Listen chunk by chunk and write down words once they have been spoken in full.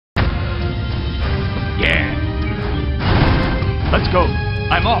Let's go.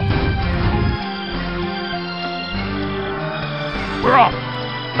 I'm off. We're off.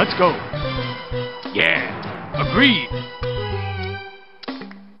 Let's go. Yeah. Agreed.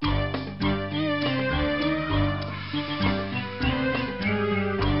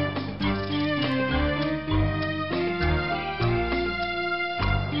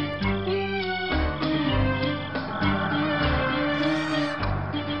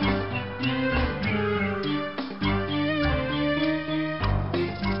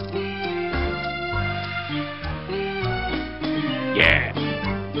 Yeah.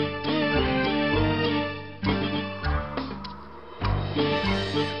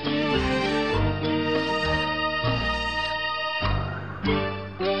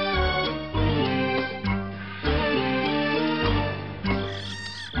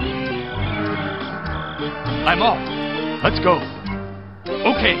 I'm off. Let's go.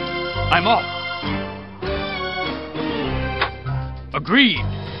 Okay, I'm off. Agreed.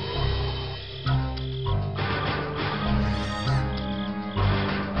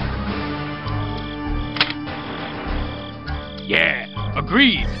 Yeah,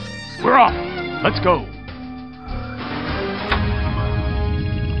 agreed. We're off. Let's go.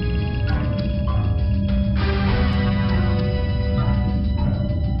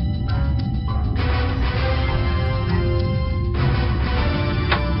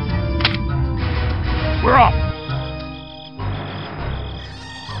 We're off.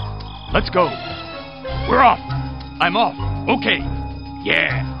 Let's go. We're off. I'm off. Okay.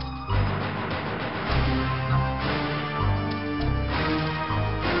 Yeah.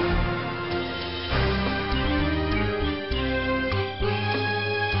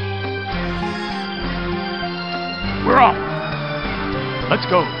 We're off. Let's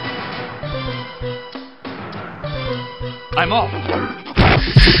go. I'm off.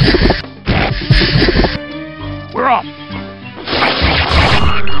 We're off.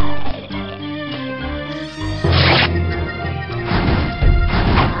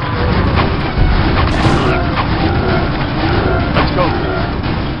 Let's go.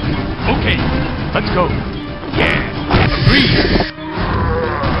 Okay, let's go. Yeah, agreed.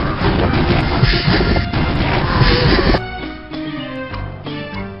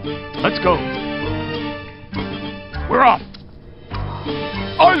 Let's go. We're off.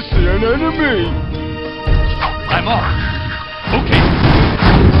 I see an enemy. I'm off. Okay.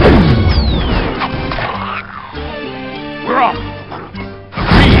 We're off.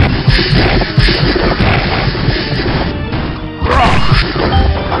 Agreed. We're off.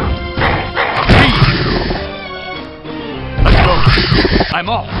 Agreed. Let's go. I'm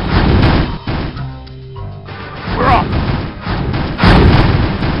off. We're off.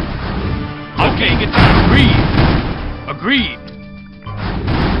 Okay, get down. Agreed. Agreed.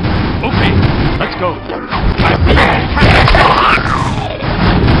 Okay, let's go.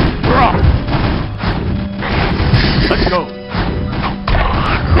 We're off. Let's go.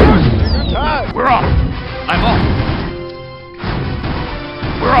 We're off. I'm off.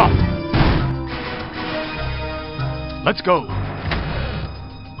 We're off. Let's go.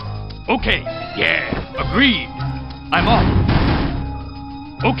 Okay, yeah, agreed. I'm off.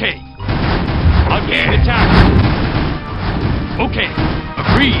 Okay. I'll get an attack. Okay,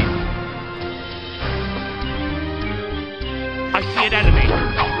 agreed. I see an enemy.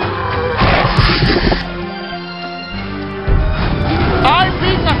 I'm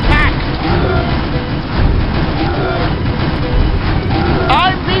being attacked.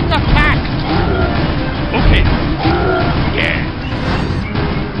 I'm being attacked. Okay. Yeah.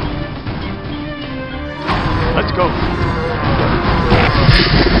 Let's go.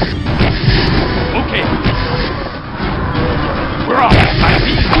 Okay. We're off. I'm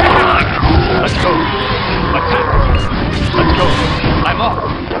being attacked. Let's go. Attack. Let's go. I'm off.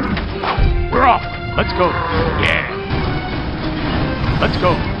 We're off. Let's go. Yeah. Let's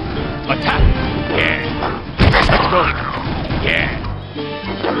go. Attack. Yeah. Let's go. Yeah.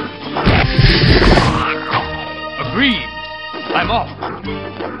 Agreed. I'm off.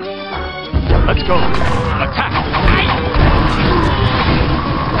 Let's go. Attack.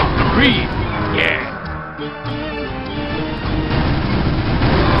 Agreed. Yeah.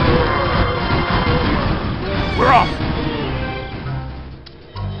 We're off.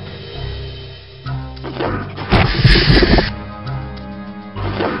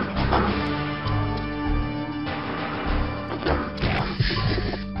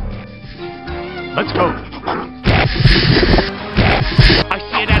 Let's go. I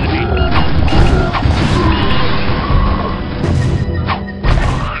see an enemy.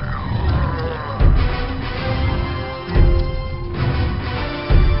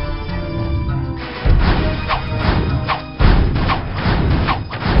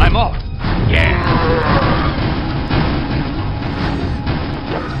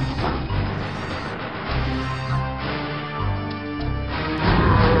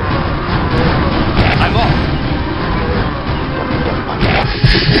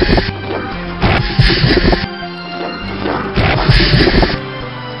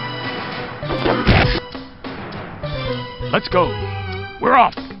 We're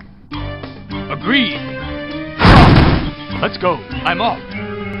off. Agreed. We're off. Let's go. I'm off.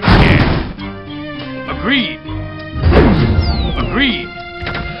 Yeah. Agreed. Agreed.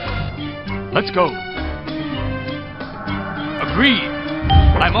 Let's go. Agreed.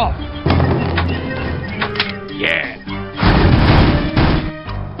 I'm off. Yeah.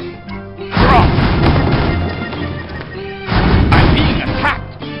 We're off. I'm being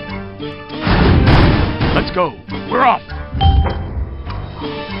attacked. Let's go. We're off.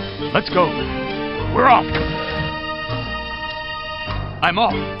 Let's go. We're off. I'm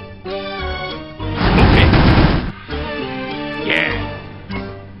off. Okay. Yeah.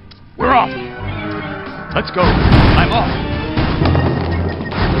 We're off. Let's go. I'm off.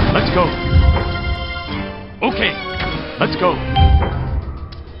 Let's go. Okay. Let's go.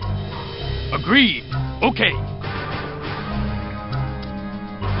 Agreed. Okay.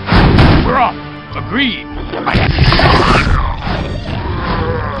 We're off. Agreed.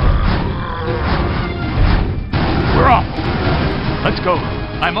 We're off. Let's go.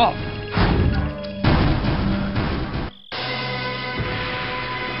 I'm off.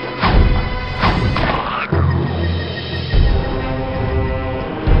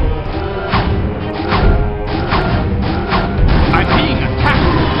 I'm being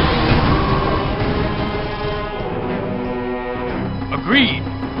attacked. Agreed.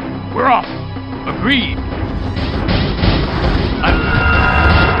 We're off. Agreed.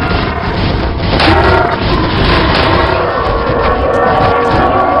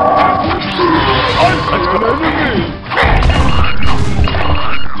 Let's go.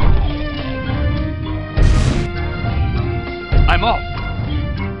 I'm off.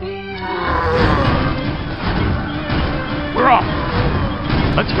 We're off.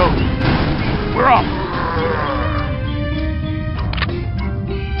 Let's go. We're off.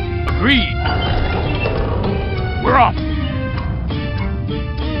 Agreed. We're off.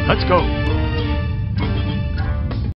 Let's go.